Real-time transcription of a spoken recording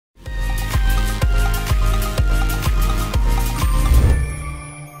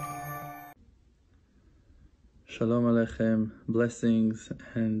Shalom Aleichem, blessings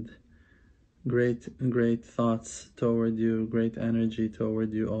and great thoughts toward you, great energy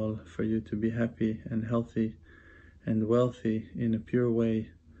toward you all, for you to be happy and healthy and wealthy in a pure way,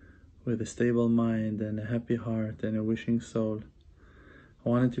 with a stable mind and a happy heart and a wishing soul. I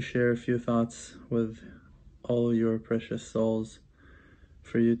wanted to share a few thoughts with all your precious souls,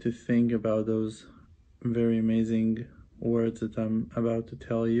 for you to think about those very amazing words that I'm about to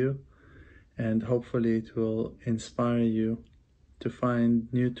tell you, and hopefully it will inspire you to find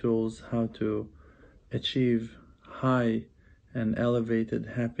new tools how to achieve high and elevated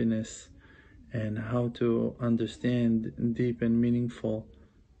happiness, and how to understand deep and meaningful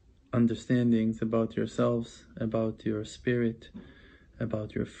understandings about yourselves, about your spirit,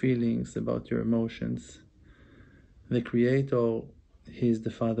 about your feelings, about your emotions. The Creator, He is the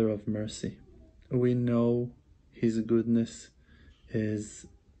Father of mercy. We know His goodness is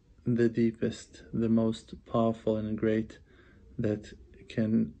the deepest, the most powerful and great that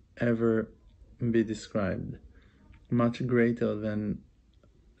can ever be described. Much greater than,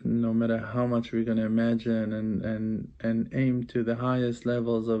 no matter how much we're going to imagine and aim to the highest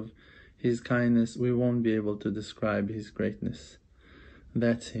levels of His kindness, we won't be able to describe His greatness.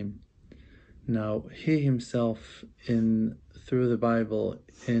 That's Him. Now, He Himself, through the Bible,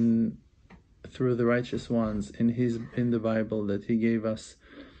 through the righteous ones in the Bible that He gave us,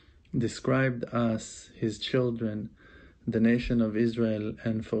 described us, His children, the nation of Israel,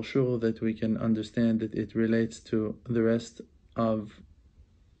 and for sure that we can understand that it relates to the rest of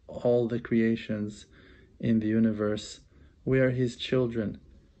all the creations in the universe. We are His children.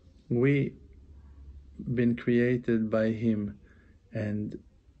 We've been created by Him, and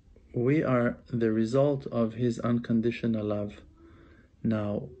we are the result of His unconditional love.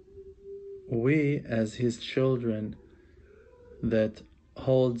 Now, we as His children that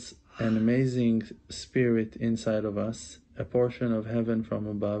holds an amazing spirit inside of us, a portion of heaven from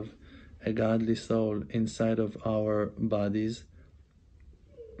above, a godly soul inside of our bodies,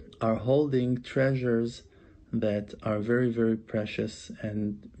 are holding treasures that are very, very precious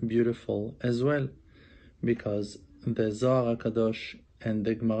and beautiful as well, because the Zohar HaKadosh and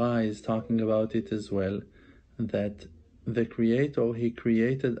the Gemara is talking about it as well, that the Creator, He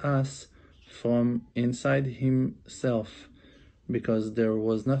created us from inside Himself, because there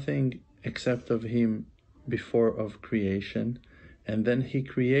was nothing except of Him before of creation, and then He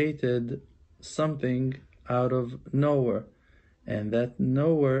created something out of nowhere, and that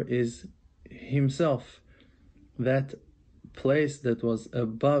nowhere is Himself. That place that was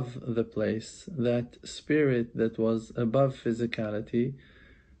above the place, that spirit that was above physicality,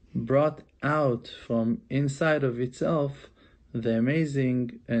 brought out from inside of itself the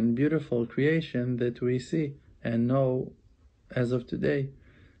amazing and beautiful creation that we see and know as of today.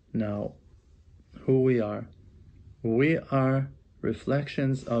 Now, who we are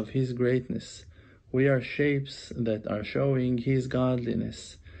reflections of His greatness. We are shapes that are showing His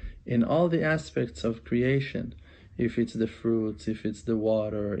godliness in all the aspects of creation. If it's the fruits, if it's the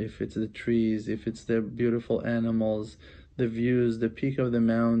water, if it's the trees, if it's the beautiful animals, the views, the peak of the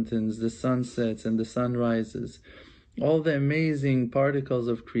mountains, the sunsets and the sunrises, all the amazing particles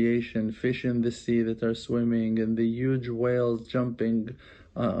of creation, fish in the sea that are swimming, and the huge whales jumping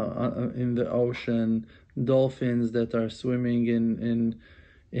in the ocean, dolphins that are swimming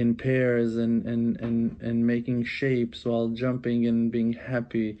in pairs and making shapes while jumping and being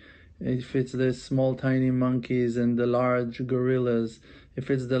happy. If it's the small tiny monkeys and the large gorillas, if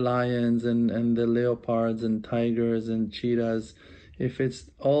it's the lions and the leopards and tigers and cheetahs, if it's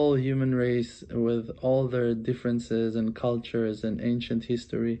all human race with all their differences and cultures and ancient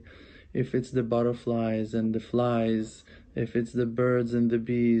history, if it's the butterflies and the flies, if it's the birds and the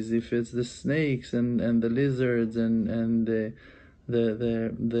bees, if it's the snakes and the lizards and the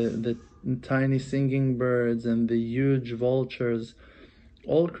tiny singing birds and the huge vultures,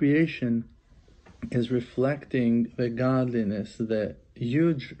 all creation is reflecting the godliness, the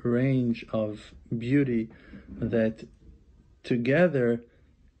huge range of beauty that together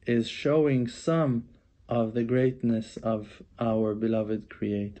is showing some of the greatness of our beloved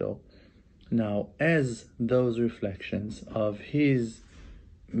Creator. Now, as those reflections of His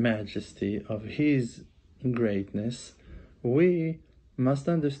majesty, of His greatness, we must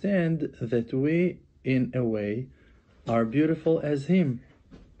understand that we, in a way, are beautiful as Him,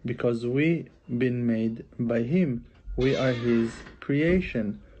 because we've been made by Him. We are His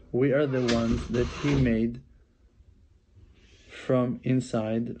creation. We are the ones that He made from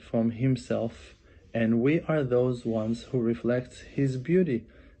inside, from Himself, and we are those ones who reflect His beauty.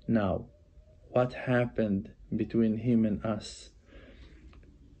 Now, what happened between Him and us?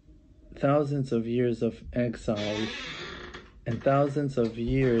 thousands of years of exile and thousands of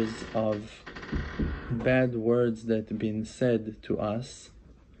years of bad words that have been said to us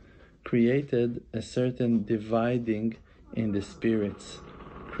created a certain dividing in the spirits,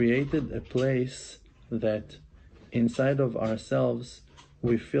 created a place that inside of ourselves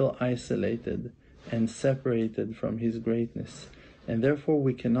we feel isolated and separated from His greatness, and therefore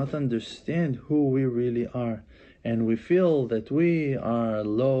we cannot understand who we really are, and we feel that we are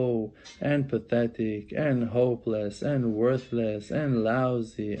low and pathetic and hopeless and worthless and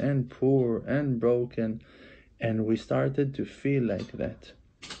lousy and poor and broken, and we started to feel like that.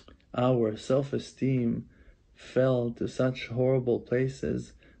 Our self-esteem fell to such horrible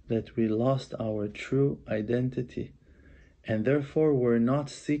places that we lost our true identity, and therefore we're not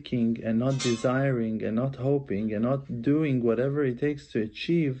seeking and not desiring and not hoping and not doing whatever it takes to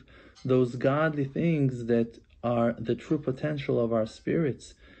achieve those godly things that are the true potential of our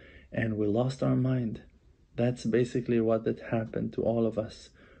spirits, and we lost our mind. That's basically what had happened to all of us.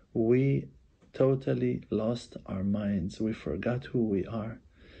 We totally lost our minds. We forgot who we are.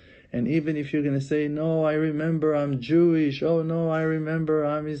 And even if you're going to say, no, I remember I'm Jewish, oh no, I remember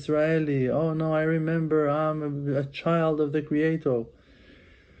I'm Israeli, oh no, I remember I'm a child of the Creator.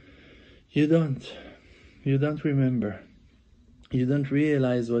 You don't remember. You don't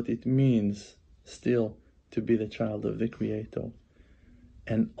realize what it means still to be the child of the Creator.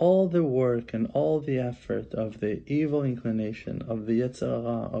 And all the work and all the effort of the evil inclination, of the Yetzer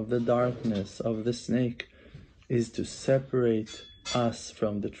Hara, of the darkness, of the snake, is to separate us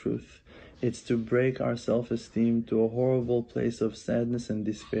from the truth. It's to break our self-esteem to a horrible place of sadness and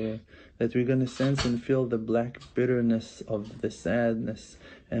despair, that we're going to sense and feel the black bitterness of the sadness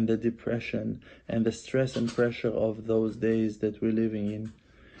and the depression and the stress and pressure of those days that we're living in.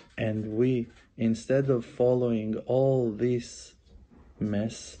 And we, instead of following all this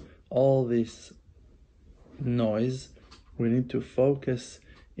mess, all this noise, we need to focus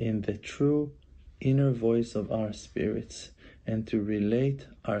in the true inner voice of our spirits, and to relate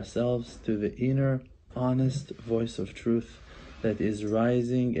ourselves to the inner, honest voice of truth that is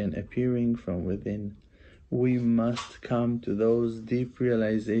rising and appearing from within. We must come to those deep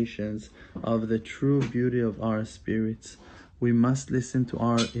realizations of the true beauty of our spirits. We must listen to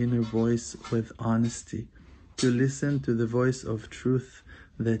our inner voice with honesty, to listen to the voice of truth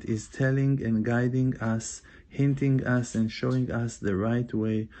that is telling and guiding us, hinting us and showing us the right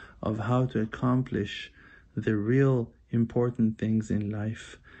way of how to accomplish the real important things in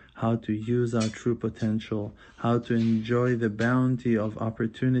life, how to use our true potential, how to enjoy the bounty of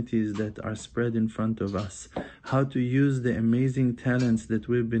opportunities that are spread in front of us, how to use the amazing talents that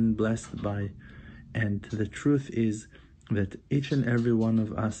we've been blessed by. And the truth is that each and every one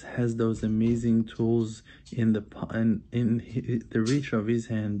of us has those amazing tools in the reach of His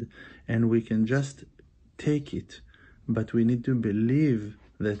hand, and we can just take it, but we need to believe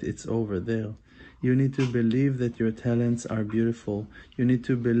that it's over there. You need to believe that your talents are beautiful. You need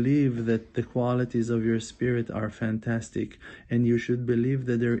to believe that the qualities of your spirit are fantastic. And you should believe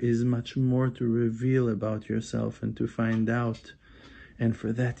that there is much more to reveal about yourself and to find out. And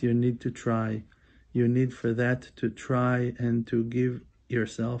for that you need to try. You need for that to try and to give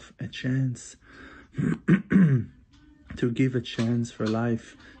yourself a chance. To give a chance for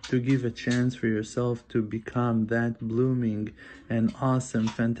life, to give a chance for yourself to become that blooming and awesome,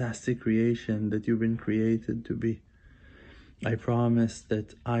 fantastic creation that you've been created to be. I promise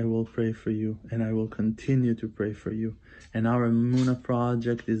that I will pray for you, and I will continue to pray for you. And our Emunah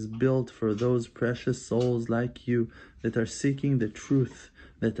project is built for those precious souls like you that are seeking the truth,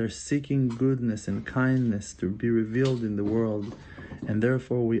 that are seeking goodness and kindness to be revealed in the world. And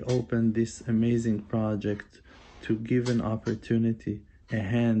therefore we open this amazing project to give an opportunity, a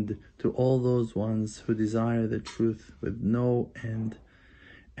hand to all those ones who desire the truth with no end.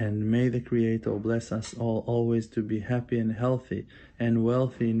 And may the Creator bless us all always to be happy and healthy and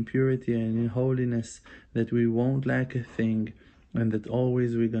wealthy in purity and in holiness, that we won't lack a thing, and that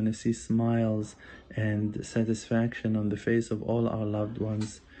always we're going to see smiles and satisfaction on the face of all our loved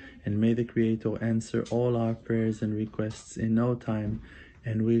ones. And may the Creator answer all our prayers and requests in no time,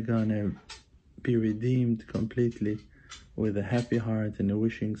 and we're going to be redeemed completely with a happy heart and a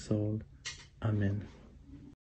wishing soul. Amen.